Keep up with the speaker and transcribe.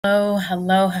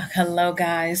Hello,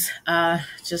 guys.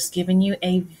 Just giving you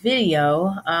a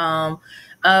video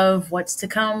of what's to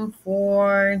come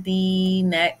for the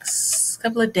next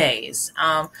couple of days.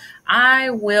 I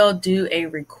will do a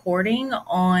recording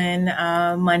on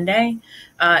Monday.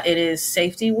 It is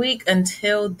safety week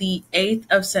until the 8th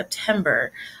of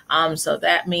September. So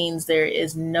that means there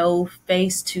is no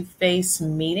face-to-face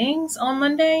meetings on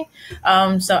Monday.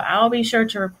 So I'll be sure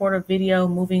to record a video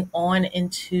moving on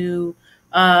into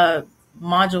uh,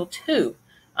 module two,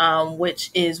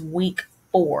 which is week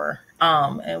 4.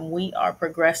 And we are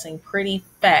progressing pretty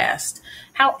fast.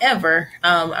 However,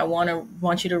 I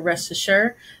want you to rest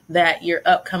assured that your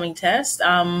upcoming test,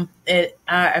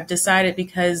 I've decided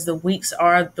because the weeks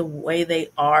are the way they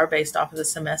are based off of the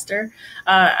semester.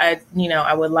 I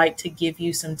would like to give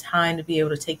you some time to be able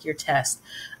to take your test,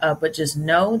 but just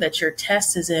know that your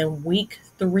test is in week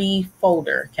 3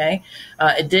 folder. Okay.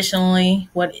 Additionally,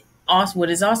 what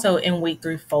is also in week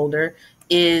 3 folder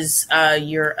is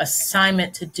your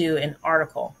assignment to do an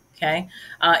article. Okay.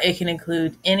 It can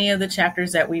include any of the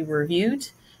chapters that we reviewed.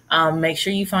 Make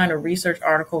sure you find a research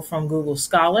article from Google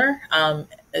Scholar.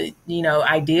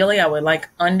 Ideally, I would like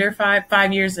under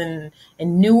five years and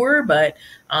newer, but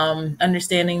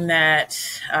understanding that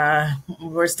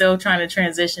we're still trying to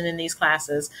transition in these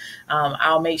classes,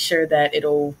 I'll make sure that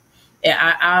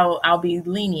I'll be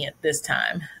lenient this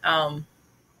time.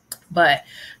 But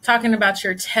talking about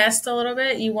your test a little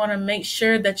bit, you want to make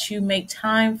sure that you make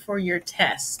time for your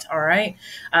test. All right.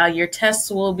 Your tests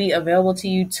will be available to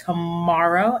you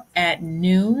tomorrow at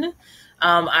noon.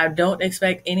 I don't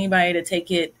expect anybody to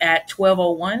take it at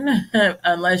 12:01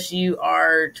 unless you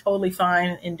are totally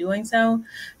fine in doing so.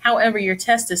 However, your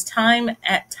test is timed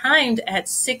at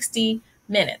 60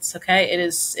 minutes. Okay. It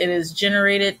is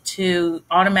generated to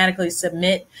automatically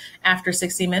submit after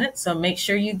 60 minutes. So make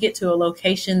sure you get to a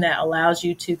location that allows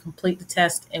you to complete the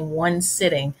test in one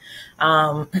sitting.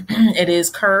 It is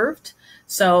curved.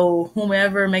 So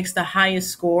whomever makes the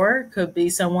highest score could be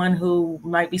someone who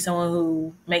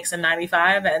makes a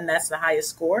 95, and that's the highest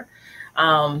score.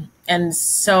 And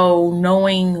so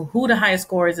knowing who the highest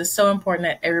score is so important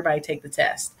that everybody take the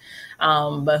test.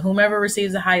 But whomever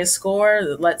receives the highest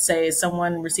score, let's say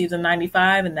someone receives a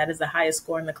 95 and that is the highest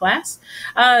score in the class,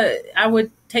 I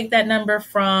would take that number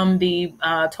from the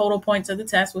total points of the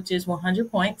test, which is 100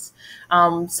 points.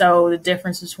 So the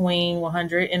difference between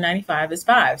 100 and 95 is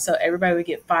 5. So everybody would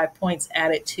get 5 points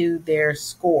added to their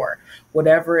score,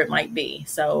 whatever it might be.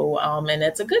 So, and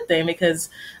that's a good thing because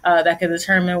that can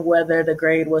determine whether the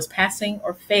grade was passing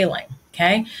or failing.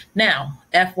 Okay. Now,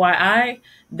 FYI,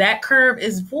 that curve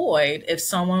is void if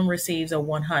someone receives a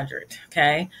 100.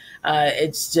 Okay.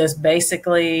 It's just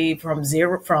basically from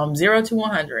zero to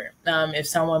 100. If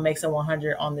someone makes a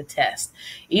 100 on the test,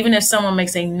 even if someone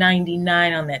makes a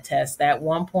 99 on that test, that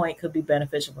 1 point could be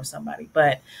beneficial for somebody,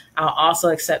 but I'll also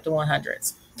accept the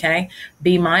 100s. Okay.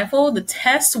 Be mindful. The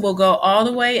test will go all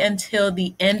the way until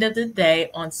the end of the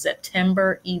day on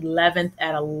September 11th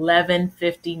at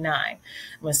 11:59. I'm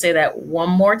going to say that one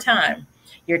more time.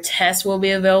 Your test will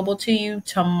be available to you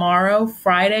tomorrow,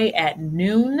 Friday at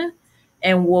noon,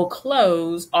 and will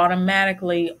close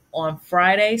automatically on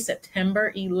Friday,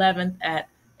 September 11th at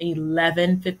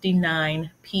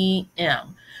 11:59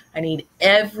 p.m. I need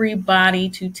everybody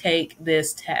to take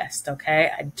this test,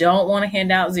 okay? I don't want to hand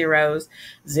out zeros.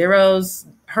 Zeros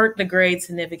hurt the grade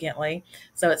significantly.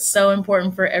 So it's so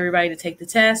important for everybody to take the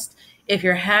test. If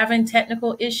you're having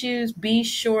technical issues, be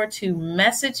sure to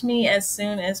message me as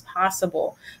soon as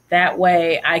possible. That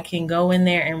way I can go in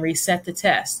there and reset the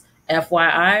test.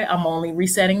 FYI, I'm only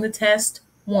resetting the test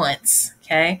once,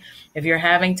 okay? If you're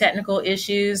having technical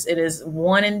issues, it is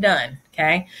one and done,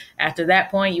 okay? After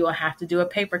that point, you will have to do a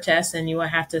paper test and you will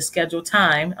have to schedule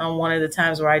time on one of the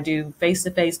times where I do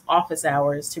face-to-face office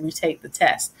hours to retake the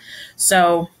test.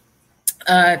 So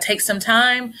take some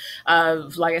time.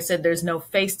 Like I said, there's no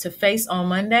face-to-face on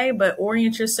Monday, but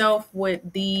orient yourself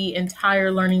with the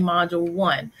entire learning module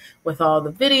 1, with all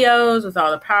the videos, with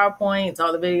all the PowerPoints,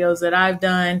 all the videos that I've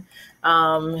done.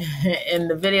 And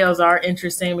the videos are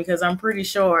interesting because I'm pretty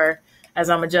sure as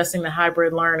I'm adjusting the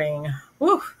hybrid learning,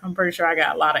 I'm pretty sure I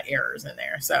got a lot of errors in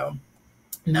there. So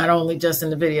not only just in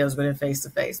the videos, but in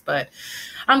face-to-face. But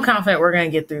I'm confident we're going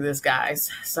to get through this, guys.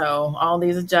 So all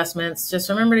these adjustments, just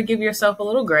remember to give yourself a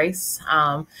little grace,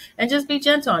 and just be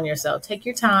gentle on yourself. Take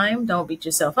your time. Don't beat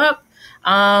yourself up.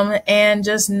 And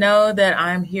just know that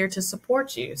I'm here to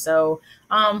support you. So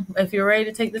if you're ready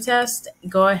to take the test,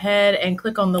 go ahead and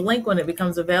click on the link when it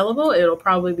becomes available. It'll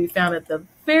probably be found at the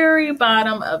very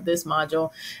bottom of this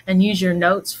module, and use your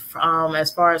notes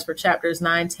as far as for chapters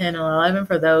 9, 10, and 11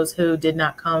 for those who did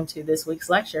not come to this week's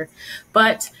lecture.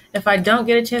 But if I don't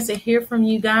get a chance to hear from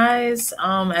you guys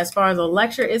as far as the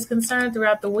lecture is concerned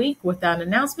throughout the week without an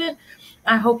announcement,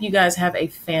 I hope you guys have a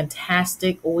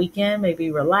fantastic weekend.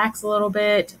 Maybe relax a little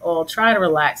bit, or try to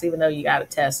relax, even though you got a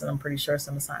test and I'm pretty sure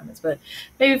some assignments. But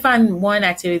maybe find one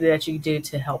activity that you do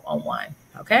to help unwind.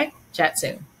 Okay? Chat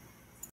soon.